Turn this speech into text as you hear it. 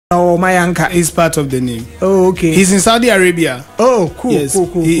or Mayanka? It's part of the name. Oh, okay. He's in Saudi Arabia. Oh, cool, yes.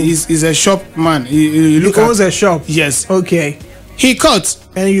 cool. He's a shop man. He owns a shop. Yes. Okay. He caught.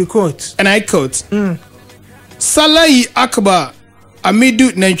 And you caught. And I caught. Salahi Akbar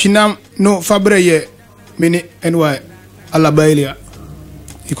Amidu Nanchinam no Fabreye Mini NY Alabailia.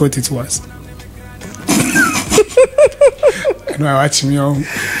 He caught it once. And I watch me on.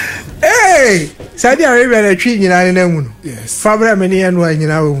 Hey! Saudi Arabia the tree in Ireland. Yes. Fabra many and one, you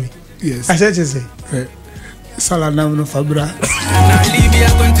know. Yes. I said to say. Salanam no Fabra.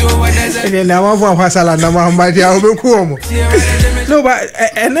 And then now one was Salanam, my dear. No, but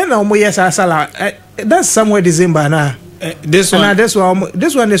and then I'm yes, Sala. That's somewhere December now. This one is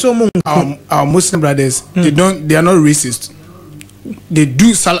so our Muslim brothers, they are not racist. They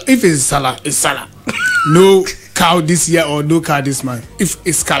do Salah. If it's Salah, it's Salah. No cow this year or no cow this month. If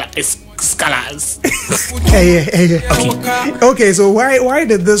it's Scala, it's Scalas. Okay, so why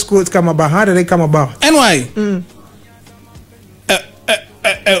did this quote come about? How did it come about? And why?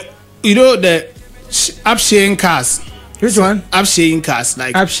 You know the app sharing cars. Which one? App sharing cars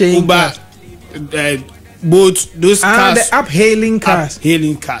like Uber, boats, those cars. The app hailing cars.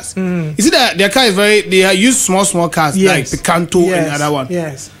 Hailing cars. You see that their car is they use small cars like Picanto and other one.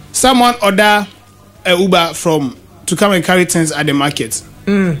 Yes. Someone order a Uber to come and carry things at the market.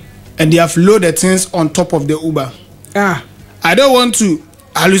 And they have loaded things on top of the Uber. I don't want to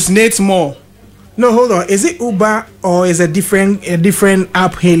hallucinate more. No, hold on. Is it Uber or is it a different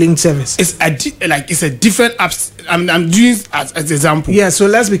app hailing service? It's a different app. I'm doing as example. Yeah, so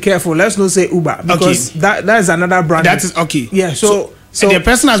let's be careful. Let's not say Uber because that is another brand. That is okay. Yeah, so the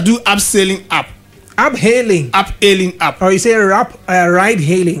person has do app selling app. App hailing. Or you say ride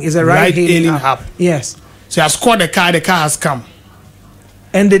hailing is a ride hailing app. Yes. So you have scored the car has come.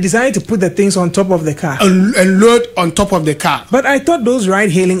 And they decided to put the things on top of the car. And load on top of the car. But I thought those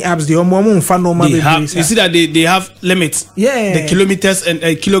ride-hailing apps, you see that they have limits. Yeah. The kilometers and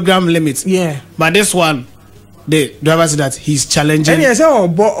kilogram limits. Yeah. But this one, the driver said that he's challenging. And he said, oh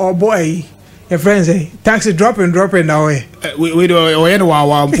boy, your friend say, taxi dropping now.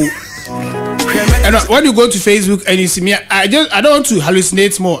 And when you go to Facebook and you see me, I don't want to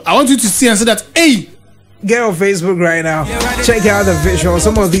hallucinate more. I want you to see and say that, hey, get on Facebook right now. Check out the visual.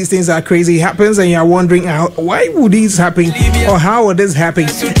 Some of these things are crazy. It happens and you're wondering why would this happen or how would this happen?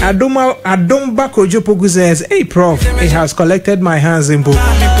 Adomba Kojopoku says, hey prof, it has collected my hands in book.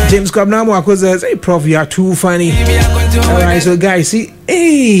 James Kabnamo says, hey prof, you are too funny. Alright, so guys, see,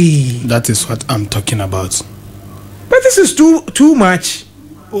 hey. That is what I'm talking about. But this is too much.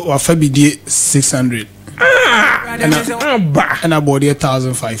 Oh, Fabi 600. And I bought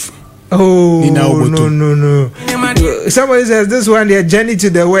 1,005. Oh, no. Somebody says this one, their journey to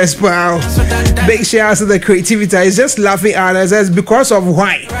the West, pal. Big shout out to the creativity. It's just laughing at us. Says because of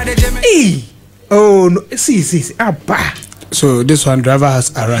why. Hey. Oh, no. See. So this one driver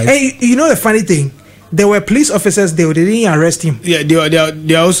has arrived. Hey, you know the funny thing? There were police officers there. They didn't arrest him. Yeah,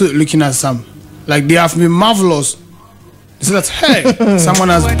 they are also looking at some. Like they have been marvelous. So that hey, someone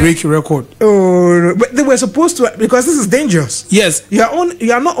has break record. Oh, but they were supposed to because this is dangerous. Yes, you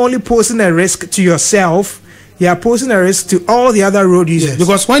are not only posing a risk to yourself, you are posing a risk to all the other road users. Yes.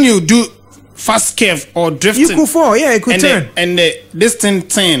 Because when you do fast curve or drifting, you could fall. Yeah, it could turn. This thing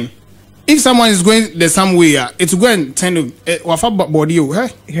turn. If someone is going the some way, it's going to turn to body.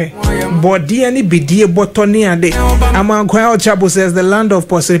 Body any bidie botoni and among Kwao Chapo says the land of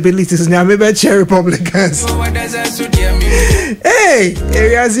possibilities. Now maybe chair Republicans. Hey,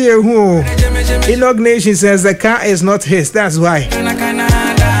 areas here who Enoch Nation says the car is not his. That's why.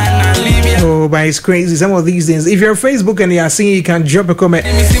 Oh, but it's crazy. Some of these things. If you're on Facebook and you are seeing, you can drop a comment.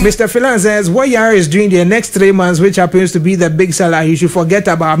 Mr. Philan says, what Yara is doing the next 3 months, which happens to be the big Salah, you should forget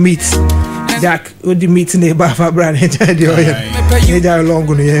about meat. Jack, what the meat in the Bafa brand?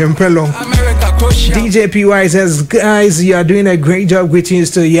 DJ PY says, guys, you are doing a great job. Greetings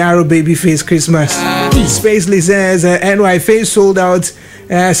to Yarrow Babyface Christmas. Spacely says, NY Face sold out.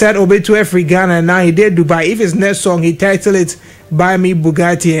 Said Obey to every Ghana and now he did Dubai. If his next song, he titled it Buy Me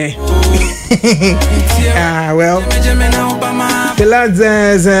Bugatti. Well, the lad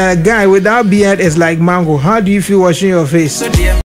says, guy without beard is like mango. How do you feel washing your face?